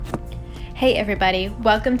Hey everybody,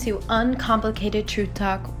 welcome to Uncomplicated Truth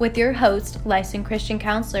Talk with your host, licensed Christian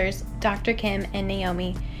counselors, Dr. Kym and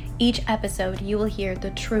Naomi. Each episode you will hear the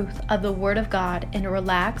truth of the Word of God in a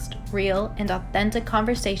relaxed, real, and authentic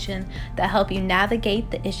conversation that help you navigate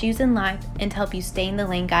the issues in life and help you stay in the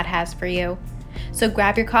lane God has for you. So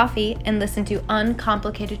grab your coffee and listen to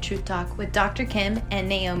Uncomplicated Truth Talk with Dr. Kym and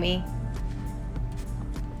Naomi.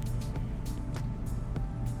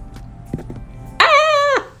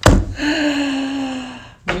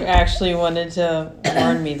 You actually wanted to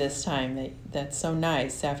warn me this time. That's so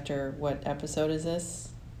nice. After what episode is this?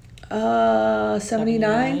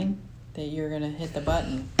 79. That you're going to hit the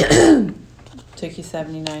button. Took you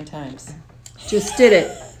 79 times. Just did it.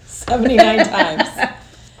 79 times.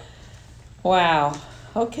 Wow.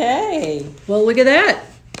 Okay. Well, look at that.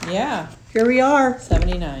 Yeah. Here we are.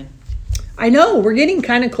 79. I know. We're getting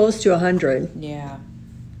kind of close to 100. Yeah.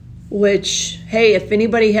 Which, hey, if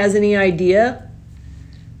anybody has any idea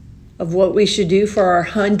of what we should do for our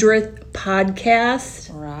 100th podcast.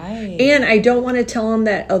 Right. And I don't want to tell them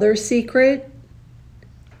that other secret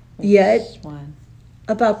yet one?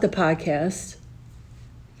 about the podcast.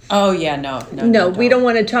 Oh, yeah, no. We don't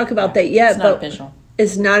want to talk about that yet. It's not official.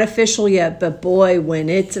 It's not official yet, but boy, when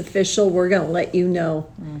it's official, we're going to let you know.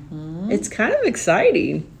 Mm-hmm. It's kind of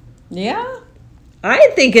exciting. Yeah. I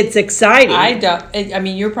think it's exciting. I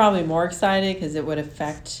mean, you're probably more excited because it would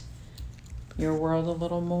affect your world a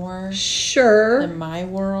little more. Sure. Than my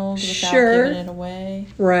world without giving it away.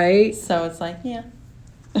 Right. So it's like, yeah.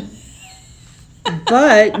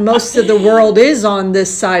 But most of the world is on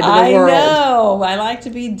this side of the world. I know. I like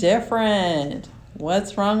to be different.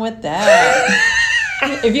 What's wrong with that?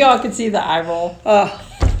 If y'all could see the eye roll.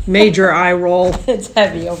 Major eye roll. It's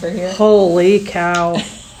heavy over here. Holy cow.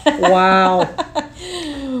 Wow.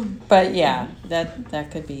 But yeah,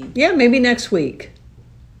 that could be. Yeah, maybe next week.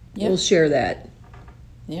 Yep. We'll share that.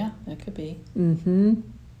 Yeah, that could be. Mm-hmm.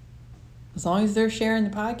 As long as they're sharing the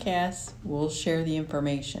podcast, we'll share the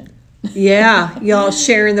information. Yeah, y'all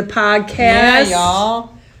sharing the podcast. Yeah,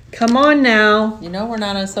 y'all. Come on now. You know we're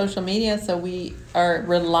not on social media, so we are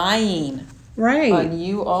relying on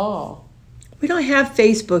you all. We don't have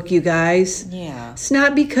Facebook, you guys. Yeah. It's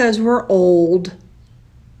not because we're old.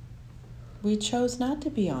 We chose not to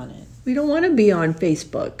be on it. We don't want to be on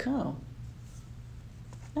Facebook.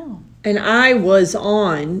 No. And I was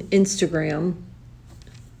on Instagram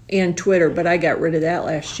and Twitter, but I got rid of that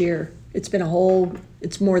last year. It's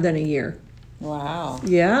more than a year. Wow.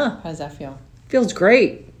 Yeah. How does that feel? Feels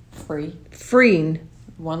great. Freeing.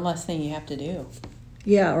 One less thing you have to do.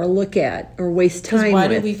 Yeah, or look at, or waste time with. Why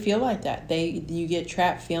do we feel like that? You get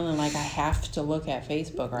trapped feeling like I have to look at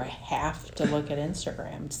Facebook or I have to look at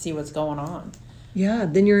Instagram to see what's going on. Yeah,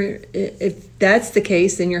 then if that's the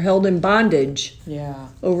case, then you're held in bondage. Yeah.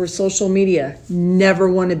 Over social media.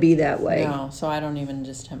 Never want to be that way. No, so I don't even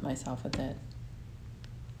just tempt myself with it.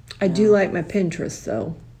 I do like my Pinterest,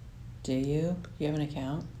 though. Do you? Do you have an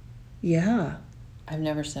account? Yeah. I've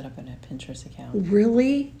never set up a Pinterest account.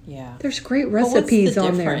 Really? Yeah. There's great recipes on there.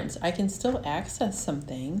 What's the difference? I can still access some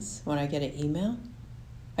things when I get an email.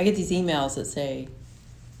 I get these emails that say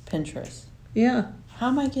Pinterest. Yeah. How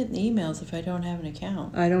am I getting emails if I don't have an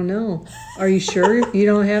account? I don't know. Are you sure you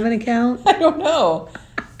don't have an account? I don't know.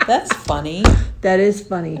 That's funny. That is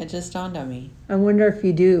funny. It just dawned on me. I wonder if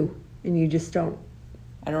you do and you just don't.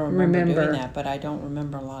 I don't remember doing that, but I don't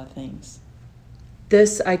remember a lot of things.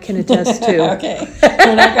 This I can attest to. Okay.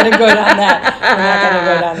 We're not going to go down that. We're not going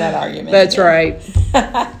to go down that argument. That's right.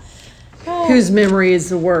 Whose memory is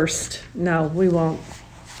the worst? No, we won't.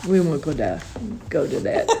 We won't go to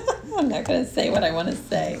that. I'm not going to say what I want to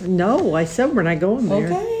say. No, I said we're not going there.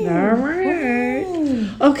 Okay. All right.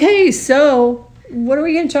 Okay, so what are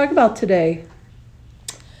we going to talk about today?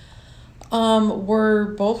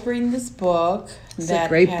 We're both reading this book. It's a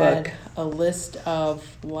great book. A list of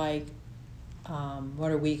what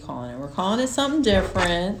are we calling it? We're calling it something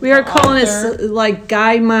different. We are calling it like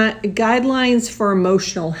guidelines for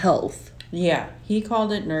emotional health. Yeah, he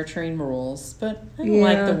called it nurturing rules, but I don't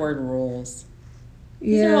like the word rules.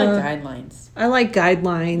 These are like guidelines. I like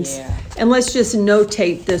guidelines. Yeah. And let's just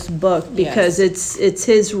notate this book because it's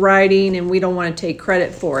his writing and we don't want to take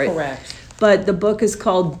credit for it. Correct. But the book is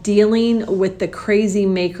called Dealing with the Crazy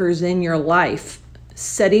Makers in Your Life,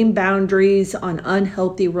 Setting Boundaries on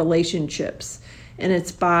Unhealthy Relationships. And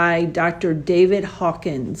it's by Dr. David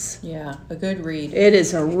Hawkins. Yeah, a good read. It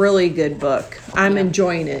is a really good book. I'm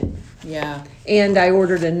enjoying it. Yeah. And I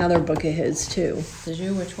ordered another book of his too. Did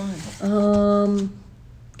you? Which one?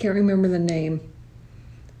 Can't remember the name.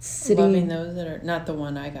 Loving those that are not the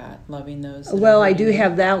one I got. Loving those. That Well, are I do hurting you.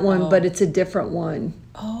 have that one, Oh. but it's a different one.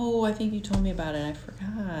 Oh, I think you told me about it. I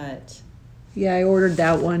forgot. Yeah, I ordered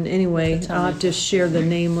that one. Anyway, Tell I'll me. have to share the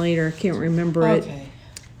name later. Can't remember it. Okay.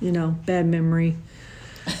 Bad memory.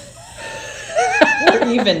 We're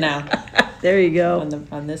even now There you go.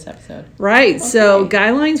 on this episode. Right. So, Okay.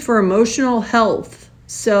 guidelines for emotional health.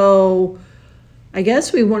 So, I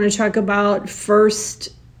guess we want to talk about first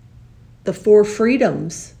the 4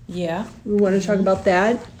 freedoms. Yeah. We want to talk about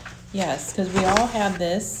that. Yes, because we all have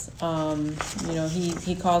this.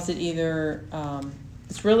 He calls it either.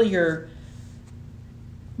 It's really you're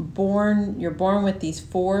born with these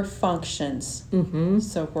 4 functions. Mm-hmm.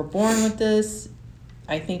 So if we're born with this,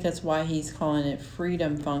 I think that's why he's calling it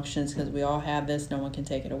freedom functions, because we all have this. No one can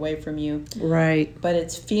take it away from you. Right. But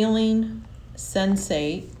it's feeling,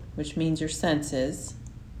 sensate, which means your senses,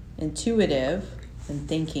 intuitive, and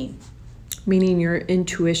thinking. Meaning your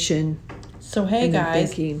intuition. So hey and guys,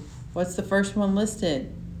 thinking. what's the first one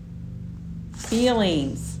listed?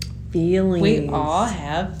 Feelings. Feelings. We all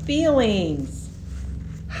have feelings.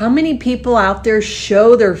 How many people out there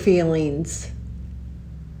show their feelings?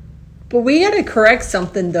 But we got to correct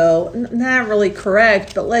something, though. Not really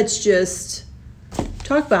correct, but let's just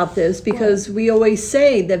talk about this, because we always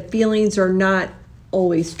say that feelings are not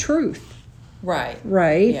always truth. Right.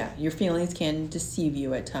 Right? Yeah, your feelings can deceive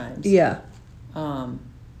you at times. Yeah.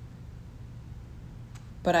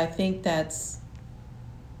 But I think that's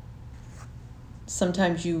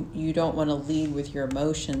sometimes you don't want to lead with your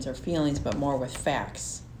emotions or feelings, but more with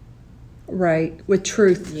facts. Right. With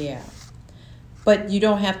truth. Yeah. But you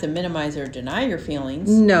don't have to minimize or deny your feelings.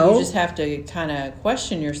 No. You just have to kind of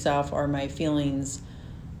question yourself, are my feelings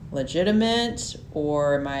legitimate,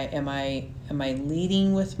 or am I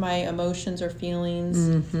leading with my emotions or feelings?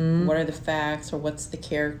 Mm-hmm. What are the facts, or what's the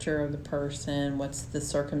character of the person? What's the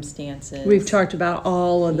circumstances? We've talked about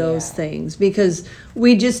all of those Yeah. things, because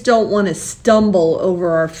we just don't want to stumble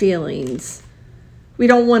over our feelings. We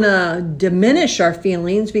don't want to diminish our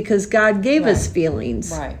feelings, because God gave us Right.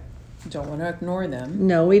 feelings. Right. You don't want to ignore them.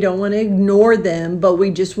 No, we don't want to ignore them, but we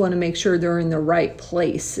just want to make sure they're in the right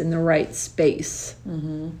place, in the right space.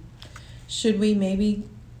 Mm-hmm. Should we maybe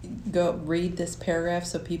go read this paragraph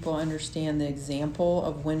so people understand the example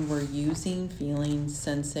of when we're using feelings,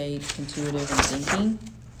 sensate, intuitive, and thinking?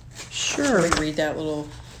 Sure. Should we read that little?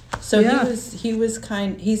 So Yeah. he's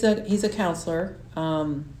a counselor.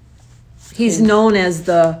 He's known as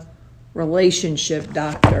the relationship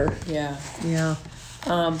doctor. Yeah. Yeah.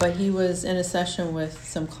 But he was in a session with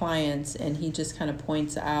some clients, and he just kind of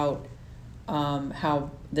points out how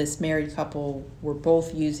this married couple were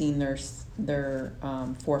both using their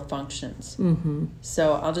 4 functions. Mm-hmm.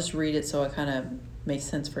 So I'll just read it so it kind of makes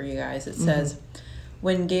sense for you guys. It says,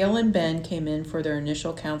 when Gail and Ben came in for their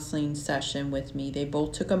initial counseling session with me, they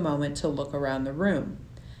both took a moment to look around the room.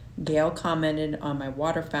 Gail commented on my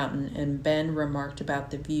water fountain, and Ben remarked about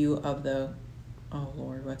the view of the, oh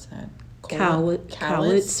Lord, what's that?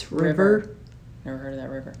 Cowlitz River. Never heard of that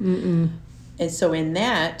river. Mm-mm. And so in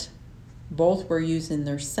that, both were using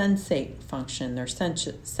their sensate function, their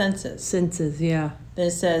senses. Senses, yeah. Then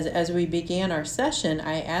it says, as we began our session,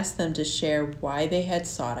 I asked them to share why they had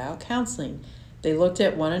sought out counseling. They looked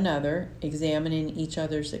at one another, examining each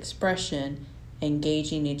other's expression, and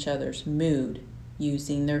gauging each other's mood,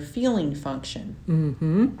 using their feeling function.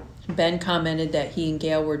 Mm-hmm. Ben commented that he and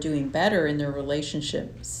Gail were doing better in their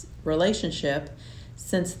relationship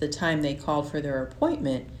since the time they called for their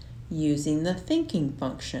appointment, using the thinking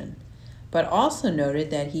function, but also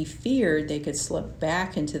noted that he feared they could slip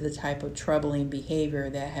back into the type of troubling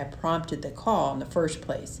behavior that had prompted the call in the first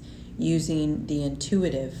place, using the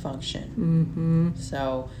intuitive function. Mm-hmm.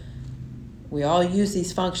 So we all use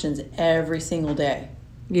these functions every single day.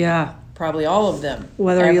 Yeah. Probably all of them.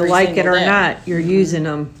 Whether you like it or day. not, you're using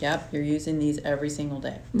them. Yep, you're using these every single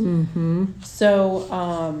day. Mm-hmm.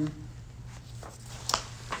 So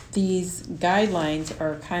these guidelines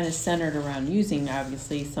are kind of centered around using,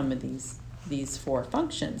 obviously, some of these 4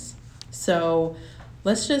 functions. So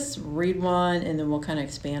let's just read one, and then we'll kind of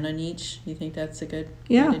expand on each. You think that's a good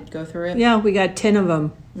way to go through it? Yeah, we got 10 of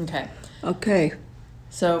them. Okay.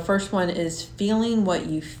 So first one is, feeling what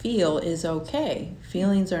you feel is okay.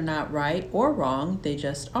 Feelings are not right or wrong. They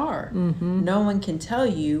just are. Mm-hmm. No one can tell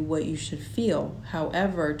you what you should feel.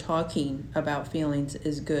 However, talking about feelings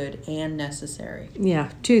is good and necessary.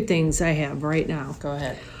 Yeah, 2 things I have right now. Go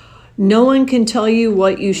ahead. No one can tell you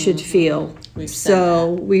what you should feel. We've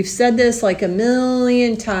said We've said this like a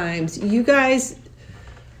million times. You guys,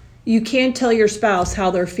 You can't tell your spouse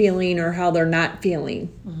how they're feeling or how they're not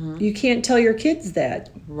feeling. You can't tell your kids that.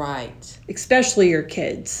 Right. Especially your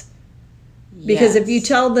kids. Because if you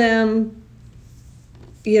tell them,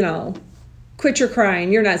 quit your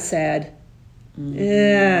crying, you're not sad.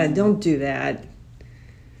 Yeah, don't do that.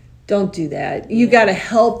 Don't do that. You got to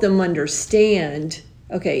help them understand,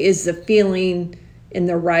 okay, is the feeling in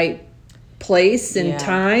the right place and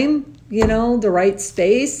time, the right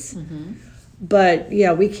space? But,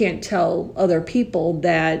 we can't tell other people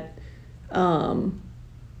that...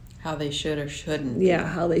 how they should or shouldn't. Yeah,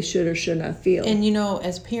 how they should or should not feel. And,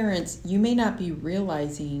 as parents, you may not be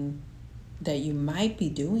realizing that you might be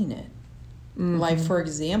doing it. Like, for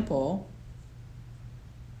example,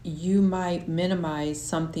 you might minimize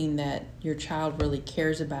something that your child really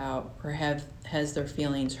cares about or has their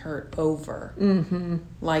feelings hurt over.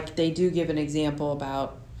 Like, they do give an example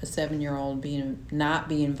about a 7-year-old not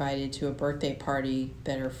being invited to a birthday party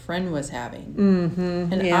that her friend was having.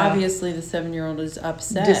 And obviously the 7-year-old is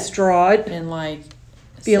upset. Distraught. And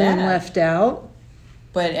feeling sad. Left out.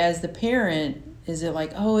 But as the parent, is it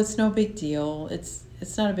like, oh, it's no big deal. It's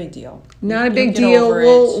not a big deal. Not a big deal.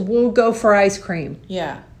 We'll go for ice cream.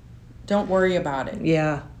 Yeah. Don't worry about it.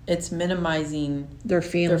 Yeah. It's minimizing their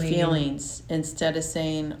feelings instead of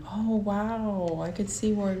saying, oh, wow, I could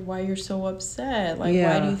see why you're so upset. Like,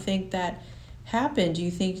 why do you think that happened?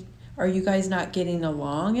 Are you guys not getting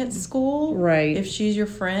along at school? Right. If she's your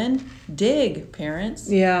friend, dig, parents.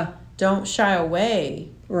 Yeah. Don't shy away.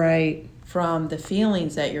 Right. From the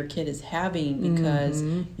feelings that your kid is having, because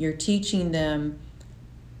you're teaching them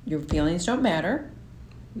your feelings don't matter.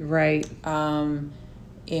 Right.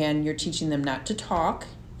 And you're teaching them not to talk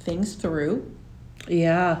things through.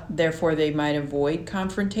 Yeah. Therefore, they might avoid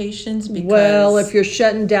confrontations because... Well, if you're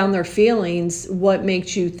shutting down their feelings, what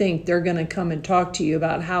makes you think they're going to come and talk to you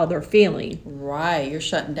about how they're feeling? Right. You're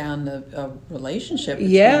shutting down the relationship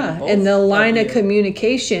between both and the line of you.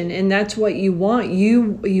 Communication, and that's what you want.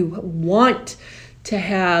 You want to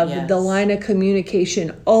have the line of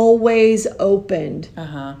communication always opened.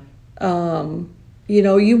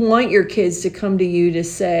 You want your kids to come to you to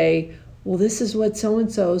say, well, this is what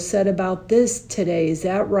so-and-so said about this today. Is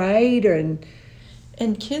that right?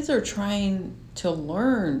 And kids are trying to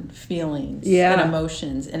learn feelings and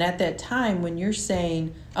emotions. And at that time, when you're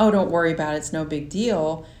saying, oh, don't worry about it, it's no big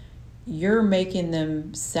deal, you're making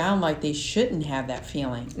them sound like they shouldn't have that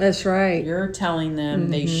feeling. That's right. You're telling them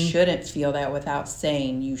they shouldn't feel that without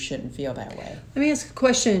saying you shouldn't feel that way. Let me ask a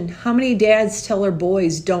question. How many dads tell their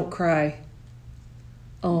boys, don't cry?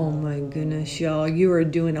 Oh my goodness, y'all. You are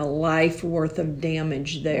doing a life worth of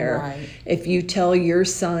damage there. Right. If you tell your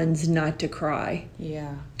sons not to cry.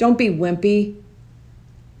 Yeah. Don't be wimpy.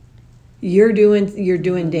 You're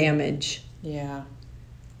doing damage. Yeah.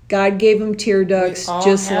 God gave them tear ducts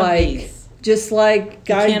just like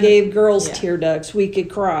God gave girls tear ducts. We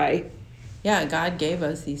could cry. Yeah, God gave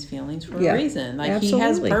us these feelings for a reason. Like absolutely. He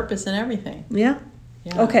has purpose in everything. Yeah.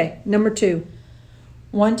 Okay, number 2.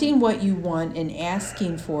 Wanting what you want and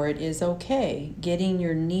asking for it is okay. Getting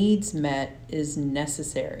your needs met is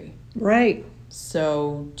necessary. Right.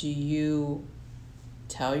 So, do you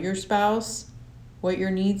tell your spouse what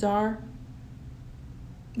your needs are?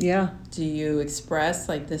 Yeah. Do you express,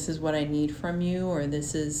 like, this is what I need from you, or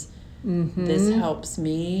this helps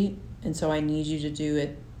me, and so I need you to do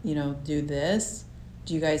it, do this?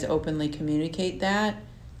 Do you guys openly communicate that?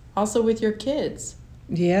 Also with your kids.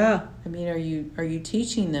 Yeah. I mean, are you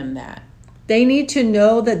teaching them that? They need to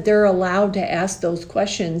know that they're allowed to ask those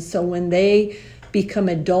questions. So when they become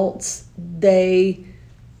adults, they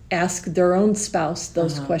ask their own spouse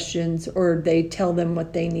those questions, or they tell them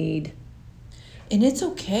what they need. And it's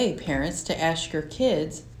okay, parents, to ask your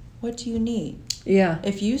kids, what do you need? Yeah.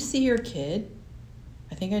 If you see your kid,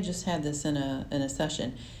 I think I just had this in a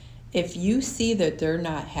session. If you see that they're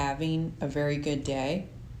not having a very good day,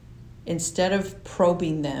 instead of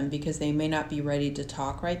probing them because they may not be ready to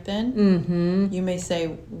talk right then, you may say,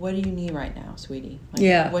 what do you need right now, sweetie?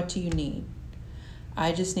 What do you need?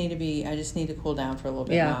 I just need to cool down for a little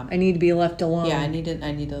bit, Mom. I need to be left alone. Yeah, I need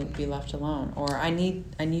to be left alone. Or I need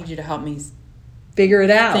you to help me figure it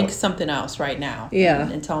out. Think something else right now. Yeah.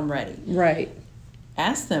 Until I'm ready. Right.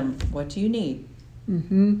 Ask them, what do you need?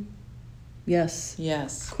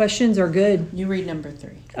 Yes. Questions are good. You read number 3.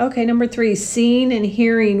 Okay, number 3. Seeing and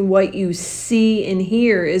hearing what you see and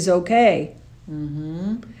hear is okay.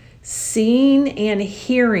 Seeing and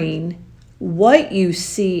hearing what you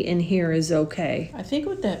see and hear is okay. I think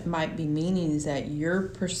what that might be meaning is that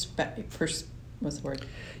your what's the word?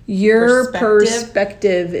 Your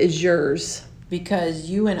perspective is yours. Because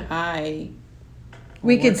you and I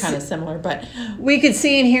We we're could kind of similar, but we could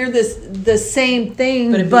see and hear the same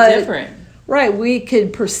thing, but it'd be different. Right, we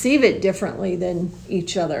could perceive it differently than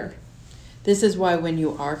each other. This is why when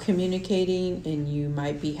you are communicating and you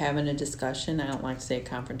might be having a discussion, I don't like to say a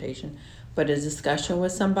confrontation, but a discussion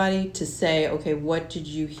with somebody, to say, okay, what did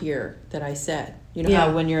you hear that I said? You know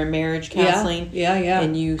how when you're in marriage counseling,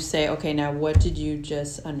 and you say, okay, now what did you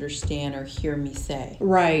just understand or hear me say?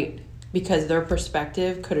 Right. Because their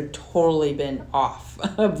perspective could have totally been off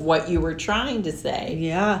of what you were trying to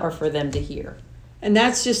say, or for them to hear. And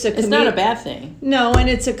that's just it's not a bad thing. No, and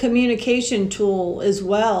it's a communication tool as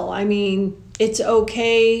well. I mean, it's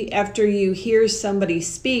okay after you hear somebody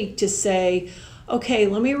speak to say, okay,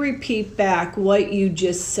 let me repeat back what you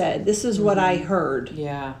just said. This is what I heard.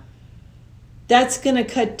 Yeah. That's going to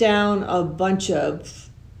cut down a bunch of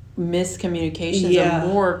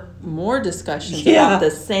miscommunications or more discussions about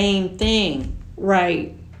the same thing.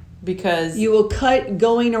 Right. Because you will cut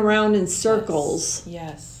going around in circles.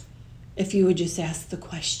 Yes. If you would just ask the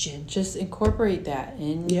question. Just incorporate that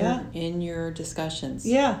in your discussions.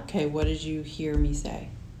 Yeah. Okay, what did you hear me say?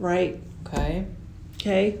 Right. Okay.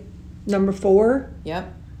 Number 4.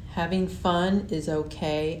 Yep. Having fun is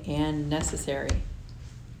okay and necessary.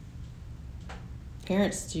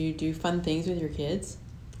 Parents, do you do fun things with your kids?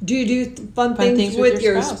 Do you do fun things with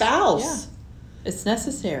your spouse? Yeah. It's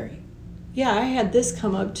necessary. Yeah, I had this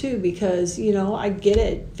come up too because, I get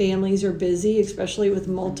it. Families are busy, especially with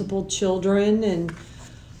multiple children and,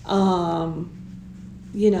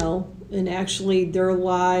 and actually their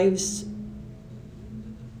lives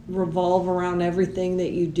revolve around everything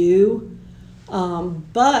that you do.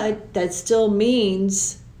 But that still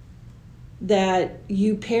means that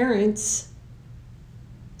you parents,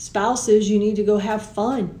 spouses, you need to go have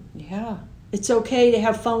fun. Yeah. It's okay to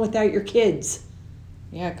have fun without your kids.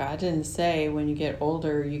 Yeah, God didn't say when you get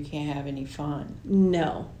older you can't have any fun.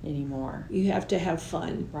 No. Anymore. You have to have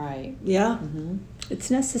fun. Right. Yeah.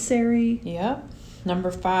 It's necessary. Yep.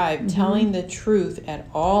 Number 5, telling the truth at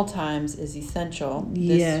all times is essential.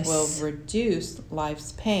 Yes. This will reduce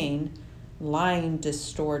life's pain. Lying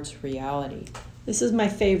distorts reality. This is my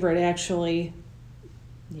favorite, actually.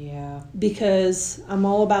 Yeah. Because I'm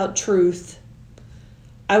all about truth.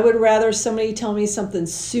 I would rather somebody tell me something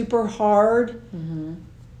super hard,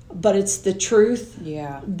 but it's the truth,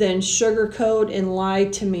 than sugarcoat and lie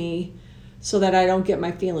to me so that I don't get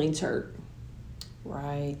my feelings hurt.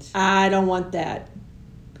 Right. I don't want that.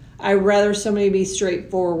 I'd rather somebody be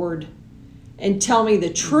straightforward and tell me the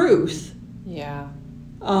truth. Yeah.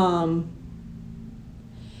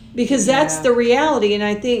 Because that's the reality, and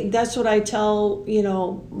I think that's what I tell,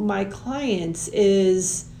 my clients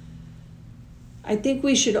is I think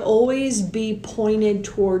we should always be pointed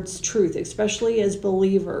towards truth, especially as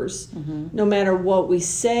believers. No matter what we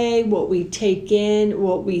say, what we take in,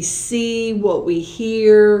 what we see, what we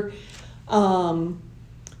hear. And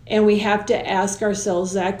we have to ask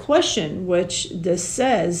ourselves that question, which this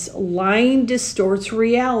says, lying distorts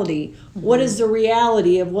reality. What is the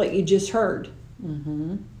reality of what you just heard?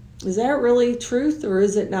 Is that really truth or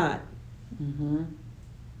is it not?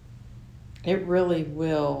 It really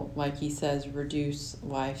will, like he says, reduce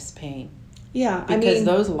life's pain. Yeah, because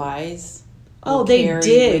those lies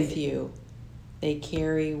carry with you. They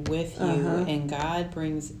carry with you, and God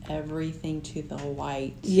brings everything to the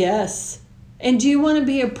light. Yes. And do you want to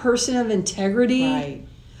be a person of integrity? Right.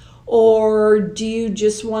 Or do you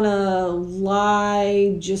just want to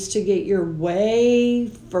lie just to get your way?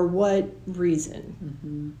 For what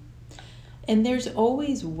reason? And there's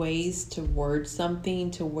always ways to word something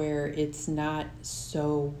to where it's not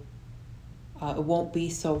so, it won't be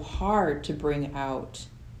so hard to bring out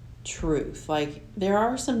truth. Like there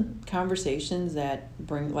are some conversations that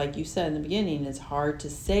bring, like you said in the beginning, it's hard to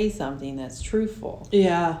say something that's truthful.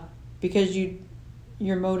 Yeah. Because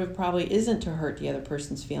your motive probably isn't to hurt the other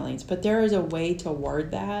person's feelings, but there is a way to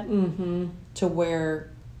word that to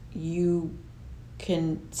where you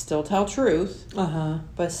can still tell truth,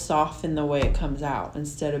 but soften the way it comes out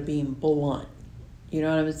instead of being blunt. You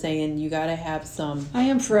know what I'm saying? You got to have some. I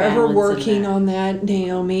am forever working on that,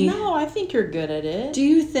 Naomi. No, I think you're good at it. Do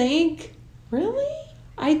you think? Really?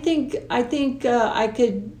 I think I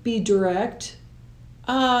could be direct.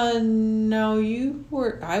 No, you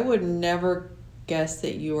were. I would never guess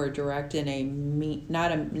that you are direct in a mean,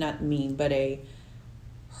 not mean, but a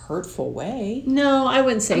hurtful way. No, I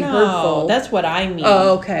wouldn't say hurtful. That's what I mean.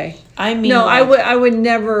 Oh, okay. I mean, no, I would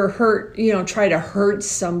never hurt. Try to hurt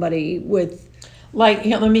somebody with. Like,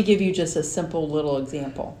 let me give you just a simple little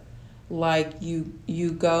example. Like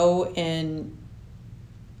you go and,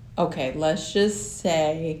 okay, let's just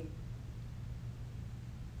say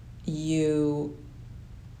you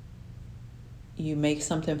you make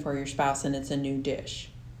something for your spouse and it's a new dish.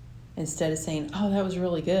 Instead of saying, oh, that was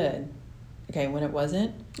really good. Okay, when it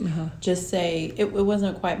wasn't, just say, it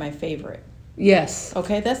wasn't quite my favorite. Yes.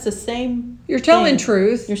 Okay, that's the same. You're telling thing.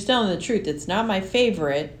 truth. You're telling the truth. It's not my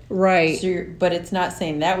favorite. Right. So but it's not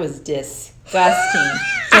saying that was disgusting.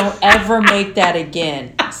 Don't ever make that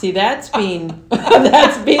again. See, that's being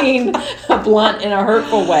blunt in a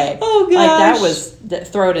hurtful way. Oh, gosh. Like that was,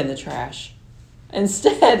 throw it in the trash.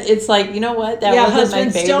 Instead, it's like, you know what? That wasn't my favorite.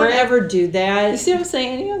 Husbands don't ever do that. You see what I'm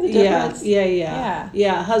saying? You know the difference?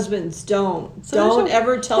 Yeah, husbands don't. So don't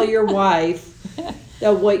ever tell your wife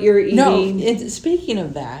that what you're eating. No, speaking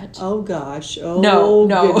of that. Oh, gosh. Oh,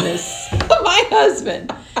 no. Goodness. My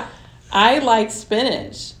husband. I like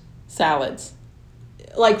spinach salads.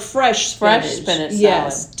 Like fresh spinach. Fresh spinach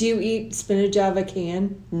yes. salad. Do you eat spinach out of a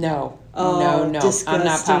can? No. Oh, no. disgusting. I'm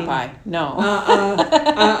not Popeye. No.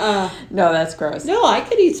 No, that's gross. No, I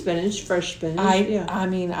could eat spinach, fresh spinach. I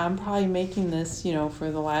mean, I'm probably making this,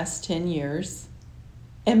 for the last 10 years.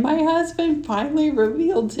 And my husband finally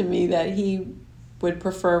revealed to me that he would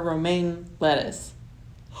prefer romaine lettuce.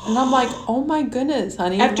 And I'm like, oh my goodness,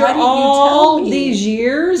 honey. After why didn't all you tell me? these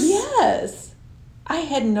years? Yes. I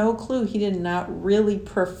had no clue he did not really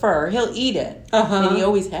prefer. He'll eat it. And he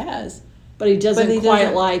always has. But he doesn't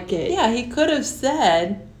quite like it. Yeah, he could have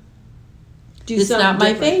said, it's not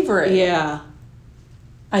my favorite. Yeah.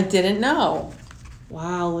 I didn't know.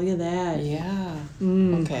 Wow, look at that. Yeah.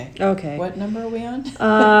 Okay. What number are we on?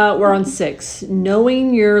 We're on 6.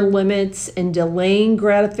 Knowing your limits and delaying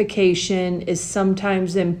gratification is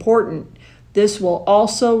sometimes important. This will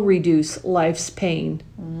also reduce life's pain.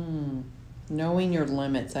 Knowing your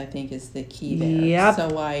limits, I think, is the key there. Yep. So,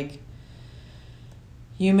 like,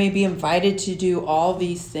 you may be invited to do all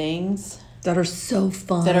these things that are so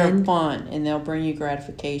fun. And they'll bring you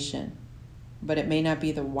gratification. But it may not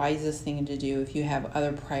be the wisest thing to do if you have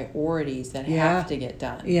other priorities that have to get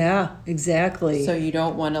done. Yeah, exactly. So you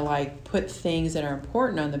don't want to, put things that are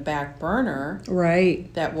important on the back burner.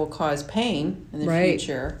 Right. That will cause pain in the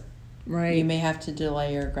future. Right. You may have to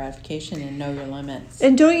delay your gratification and know your limits.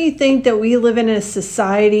 And don't you think that we live in a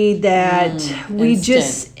society that we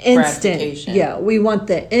just gratification. Yeah, we want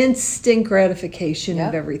the instant gratification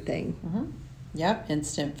of everything. Yep,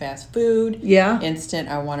 instant fast food. Yeah. Instant,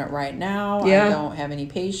 I want it right now. Yeah. I don't have any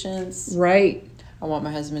patience. Right. I want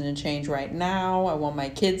my husband to change right now. I want my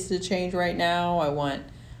kids to change right now. I want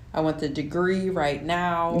the degree right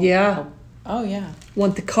now. Yeah. Oh yeah.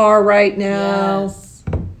 Want the car right now. Yes.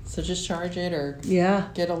 So just charge it or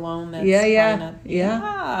get a loan that's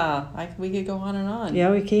we could go on and on.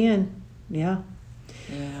 Yeah, we can. Yeah.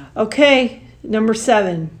 Okay, number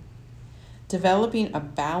 7. Developing a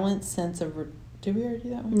balanced sense of... Did we already do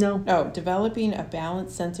that one? No. Oh, developing a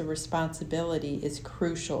balanced sense of responsibility is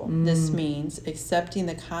crucial. This means accepting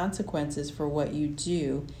the consequences for what you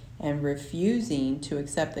do and refusing to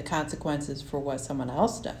accept the consequences for what someone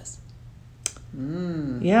else does.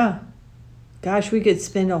 Yeah. Gosh, we could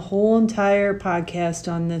spend a whole entire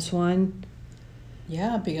podcast on this one.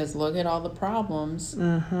 Yeah, because look at all the problems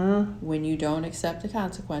when you don't accept the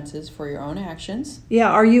consequences for your own actions.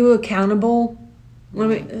 Yeah, are you accountable?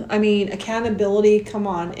 I mean, accountability, come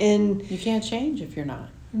on. And you can't change if you're not.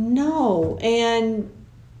 No, and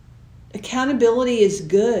accountability is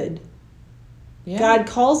good. Yeah. God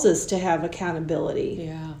calls us to have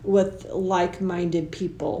accountability with like-minded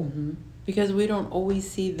people. Because we don't always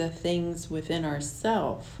see the things within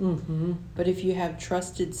ourselves. But if you have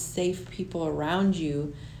trusted, safe people around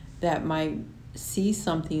you that might see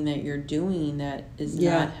something that you're doing that is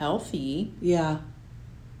not healthy. Yeah.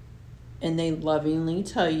 And they lovingly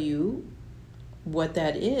tell you what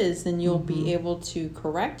that is, then you'll be able to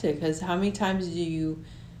correct it. Because how many times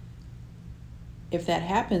if that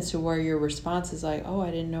happens to where your response is like, oh,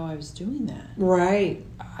 I didn't know I was doing that. Right.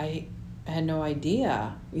 I had no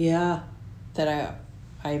idea. Yeah. That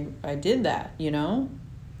I did that,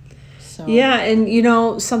 So. Yeah,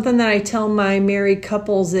 and something that I tell my married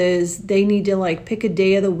couples is they need to pick a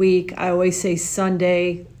day of the week. I always say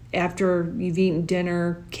Sunday after you've eaten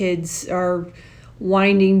dinner, kids are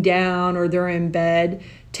winding down or they're in bed,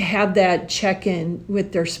 to have that check-in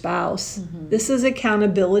with their spouse. This is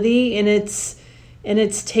accountability, and it's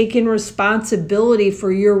taking responsibility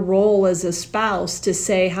for your role as a spouse to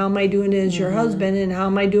say, how am I doing as your husband and how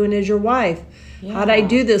am I doing as your wife? Yeah. How'd I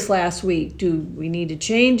do this last week? Do we need to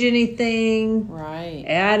change anything? Right.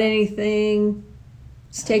 Add anything?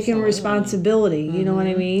 It's taking responsibility. You know what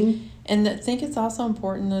I mean? And I think it's also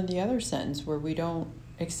important in the other sentence where we don't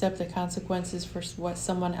accept the consequences for what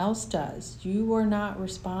someone else does. You are not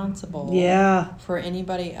responsible for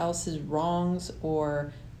anybody else's wrongs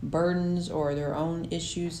or burdens or their own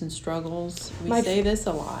issues and struggles. We say this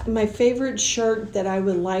a lot. My favorite shirt that I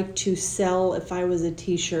would like to sell if I was a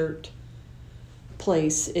t-shirt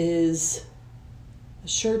place is a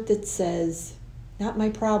shirt that says, "Not my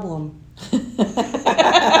problem." You would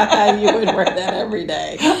wear that every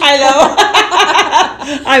day. I know.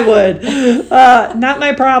 I would. Not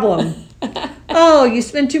my problem. Oh, you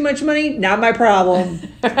spent too much money? Not my problem.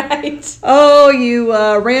 Right. Oh, you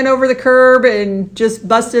ran over the curb and just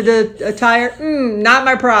busted a tire? Not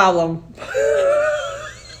my problem.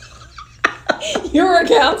 You're a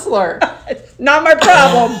counselor. Not my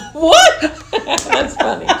problem. What? That's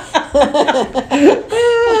funny.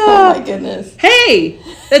 Oh my goodness. Hey,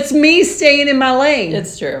 that's me staying in my lane.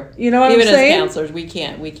 It's true. You know what Even I'm saying? Even as counselors, we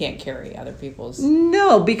can't carry other people's.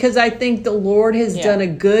 No, because I think the Lord has done a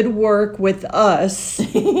good work with us.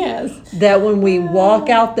 Yes. That when we walk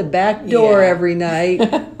out the back door every night,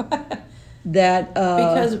 that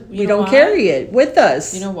because we don't carry it with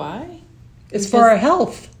us. You know why? It's for our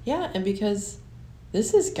health. Yeah, and because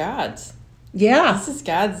this is God's. Yeah. This is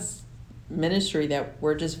God's ministry, that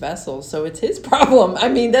we're just vessels, so it's his problem. I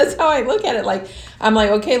mean, that's how I look at it. Like, I'm like,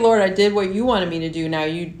 okay, Lord, I did what you wanted me to do. Now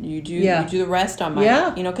you do the rest on my,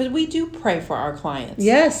 because we do pray for our clients.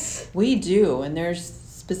 Yes, we do, and there's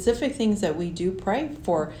specific things that we do pray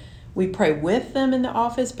for. We pray with them in the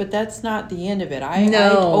office, but that's not the end of it. I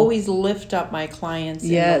always lift up my clients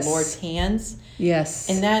in the Lord's hands. Yes,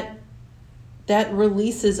 and that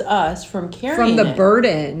releases us from carrying the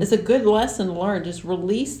burden. It's a good lesson learned. Just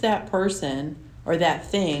release that person or that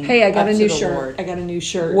thing. Hey, I got a new shirt. Lord. I got a new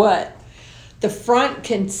shirt. What? The front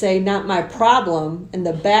can say, "Not my problem," and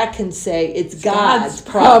the back can say, "It's God's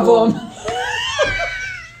problem."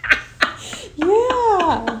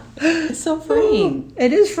 Yeah. It's so freeing.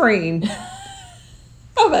 It is freeing.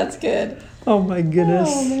 Oh, that's good. Oh, my goodness.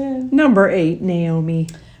 Oh, man. Number 8, Naomi.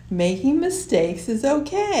 Making mistakes is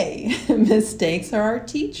okay. Mistakes are our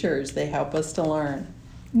teachers. They help us to learn.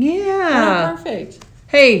 Yeah. We're not perfect.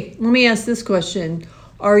 Hey, let me ask this question.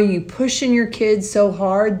 Are you pushing your kids so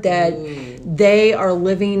hard that they are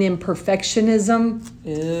living in perfectionism?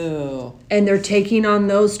 Ew. And they're taking on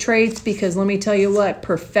those traits? Because let me tell you what,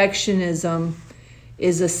 perfectionism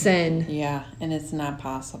is a sin. Yeah, and it's not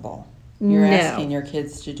possible. You're asking your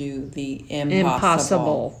kids to do the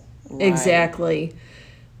impossible. Right. Exactly.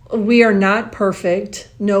 We are not perfect.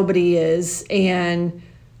 Nobody is. And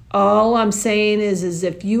all I'm saying is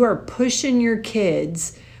if you are pushing your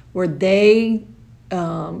kids where they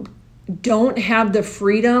don't have the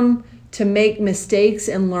freedom to make mistakes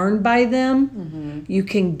and learn by them, you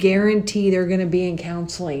can guarantee they're going to be in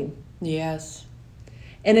counseling. Yes.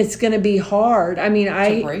 And it's going to be hard. I mean,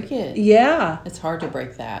 to break it. Yeah. It's hard to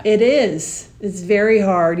break that. It is. It's very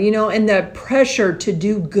hard, and the pressure to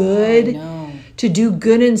do good. I know. To do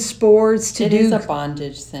good in sports. It is a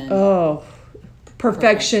bondage sin. Oh,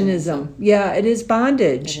 perfectionism. Yeah, it is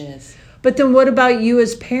bondage. It is. But then what about you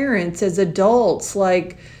as parents, as adults?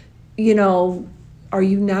 Like, are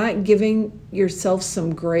you not giving yourself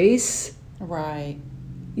some grace? Right.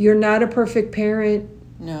 You're not a perfect parent.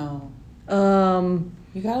 No.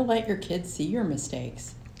 You got to let your kids see your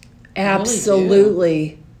mistakes. Absolutely.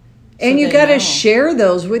 Really, and you got to share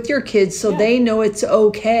those with your kids so they know it's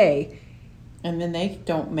okay. And then they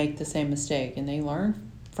don't make the same mistake, and they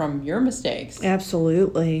learn from your mistakes.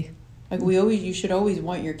 Absolutely. Like you should always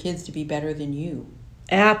want your kids to be better than you.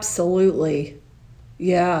 Absolutely.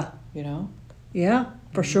 Yeah. Yeah,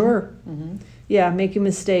 for sure. Mm-hmm. Yeah, making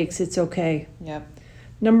mistakes, it's okay. Yep.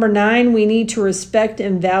 Number 9, we need to respect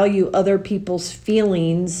and value other people's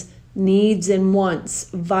feelings, needs, and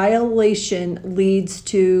wants. Violation leads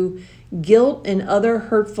to guilt and other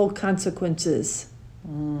hurtful consequences.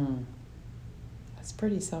 That's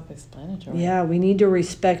pretty self-explanatory. Yeah, we need to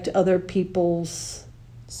respect other people's.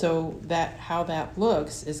 So how that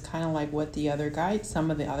looks is kind of like what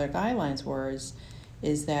some of the other guidelines were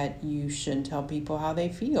is that you shouldn't tell people how they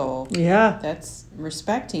feel. Yeah. That's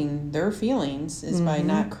respecting their feelings is by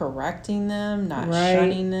not correcting them, not Right.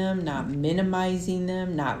 shunning them, not minimizing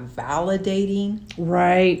them, not validating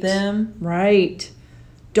them. Right.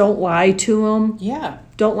 Don't lie to them. Yeah.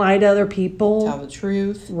 Don't lie to other people. Tell the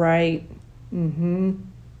truth. Right.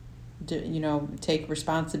 Take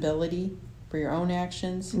responsibility for your own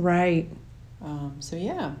actions. Right. So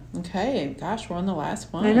yeah. Okay. Gosh, we're on the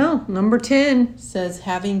last one. I know. Number 10. Says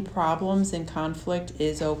having problems and conflict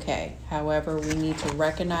is okay. However, we need to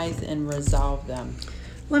recognize and resolve them.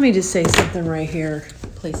 Let me just say something right here.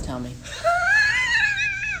 Please tell me.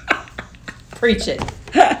 Preach it.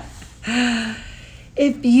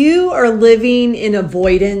 If you are living in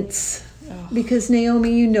avoidance, because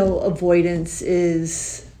Naomi, avoidance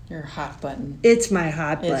is Your hot button. It's my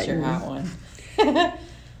hot button. It's your hot one.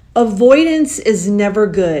 Avoidance is never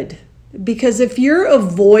good. Because if you're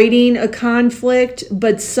avoiding a conflict,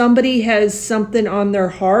 but somebody has something on their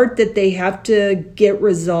heart that they have to get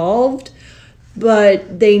resolved,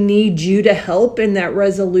 but they need you to help in that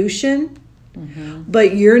resolution,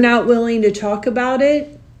 but you're not willing to talk about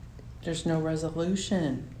it, there's no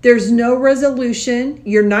resolution. There's no resolution.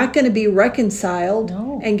 You're not going to be reconciled.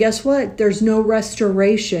 No. And guess what? There's no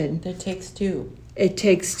restoration. It takes two. It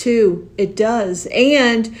takes two. It does.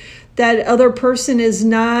 And that other person is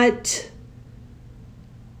not,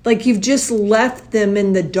 like, you've just left them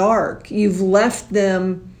in the dark. You've left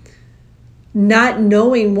them not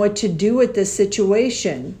knowing what to do with this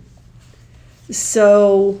situation.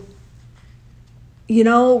 So,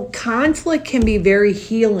 conflict can be very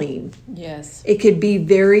healing. Yes. It could be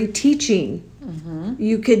very teaching.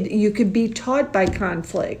 You could be taught by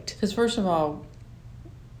conflict. Because first of all,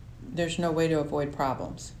 there's no way to avoid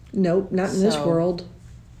problems. Nope, not in this world.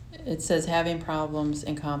 It says having problems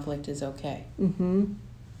and conflict is okay.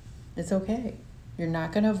 It's okay. You're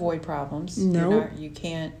not going to avoid problems. No. You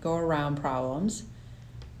can't go around problems.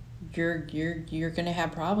 You're going to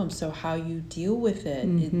have problems. So how you deal with it,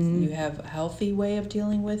 you have a healthy way of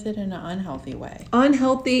dealing with it and an unhealthy way.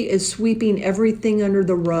 Unhealthy is sweeping everything under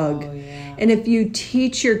the rug. Oh, yeah. And if you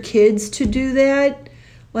teach your kids to do that,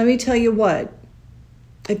 let me tell you what.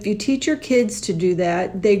 If you teach your kids to do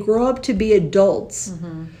that, they grow up to be adults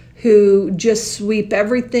who just sweep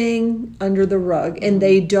everything under the rug, and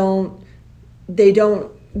they don't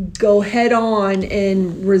go head on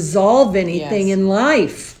and resolve anything in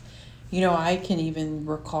life. I can even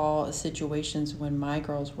recall situations when my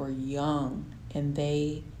girls were young and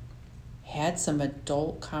they had some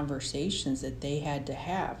adult conversations that they had to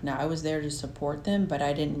have. Now, I was there to support them, but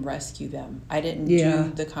I didn't rescue them. I didn't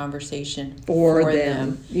do the conversation for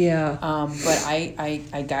them. Yeah. But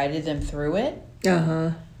I guided them through it.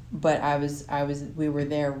 But we were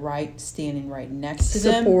there standing right next to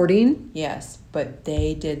them. Supporting. Yes, but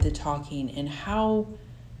they did the talking, and how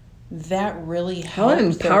that really helped. How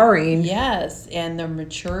empowering. Yes, and their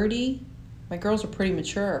maturity. My girls are pretty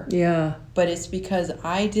mature. Yeah. But it's because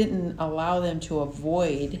I didn't allow them to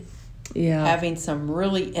avoid having some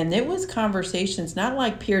really, and it was conversations, not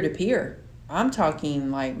like peer-to-peer. I'm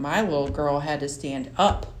talking like my little girl had to stand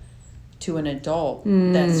up to an adult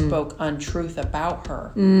that spoke untruth about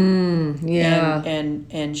her. Yeah.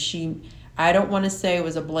 And she, I don't want to say it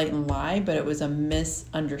was a blatant lie, but it was a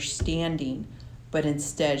misunderstanding. But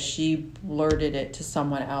instead, she blurted it to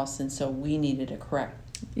someone else, and so we needed to correct.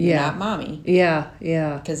 Not mommy. Yeah.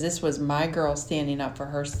 Because this was my girl standing up for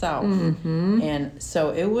herself. And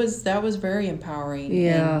so that was very empowering.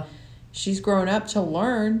 Yeah. And she's grown up to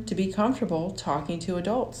learn to be comfortable talking to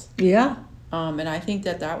adults. Yeah. And I think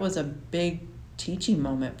that was a big teaching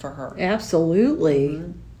moment for her. Absolutely.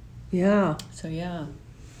 Yeah. So, yeah.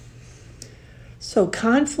 So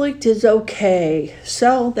conflict is okay.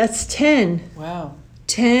 So that's 10. Wow.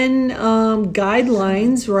 10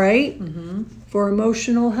 guidelines, right? For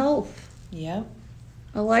emotional health. Yep.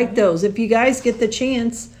 I like those. If you guys get the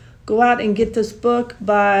chance, go out and get this book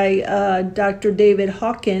by Dr. David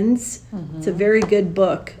Hawkins. It's a very good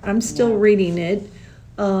book. I'm still reading it.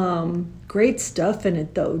 Great stuff in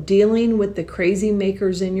it, though. Dealing with the crazy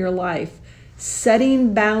makers in your life.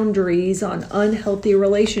 Setting boundaries on unhealthy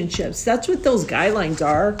relationships. That's what those guidelines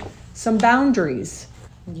are. Some boundaries.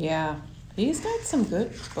 Yeah. He's got some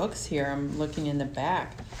good books here. I'm looking in the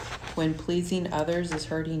back. When pleasing others is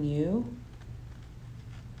hurting you,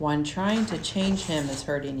 when trying to change him is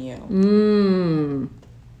hurting you.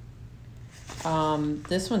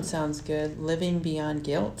 This one sounds good. Living beyond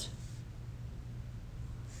guilt.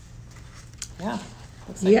 Yeah.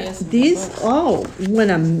 Looks like he has some good books.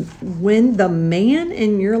 When the man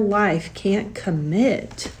in your life can't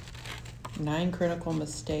commit. 9 critical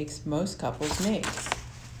mistakes most couples make.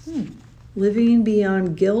 Living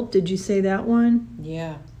beyond guilt. Did you say that one?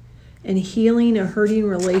 Yeah. And healing a hurting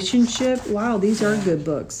relationship. Wow, these are good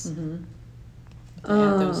books. Add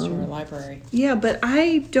those to our library. Yeah, but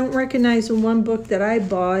I don't recognize the one book that I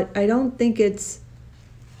bought. I don't think it's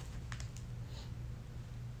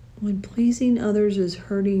When Pleasing Others is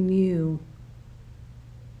Hurting You.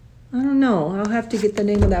 I don't know. I'll have to get the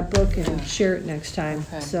name of that book and share it next time.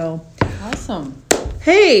 Okay. So, awesome.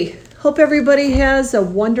 Hey, hope everybody has a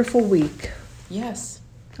wonderful week. Yes.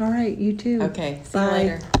 All right, you too. Okay. See Bye. you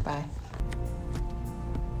later. Bye.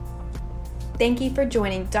 Thank you for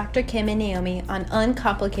joining Dr. Kym and Naomi on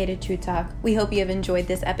Uncomplicated Truth Talk. We hope you have enjoyed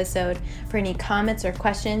this episode. For any comments or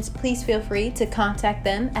questions, please feel free to contact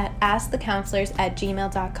them at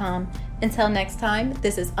askthecounselors@gmail.com. Until next time,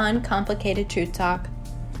 this is Uncomplicated Truth Talk.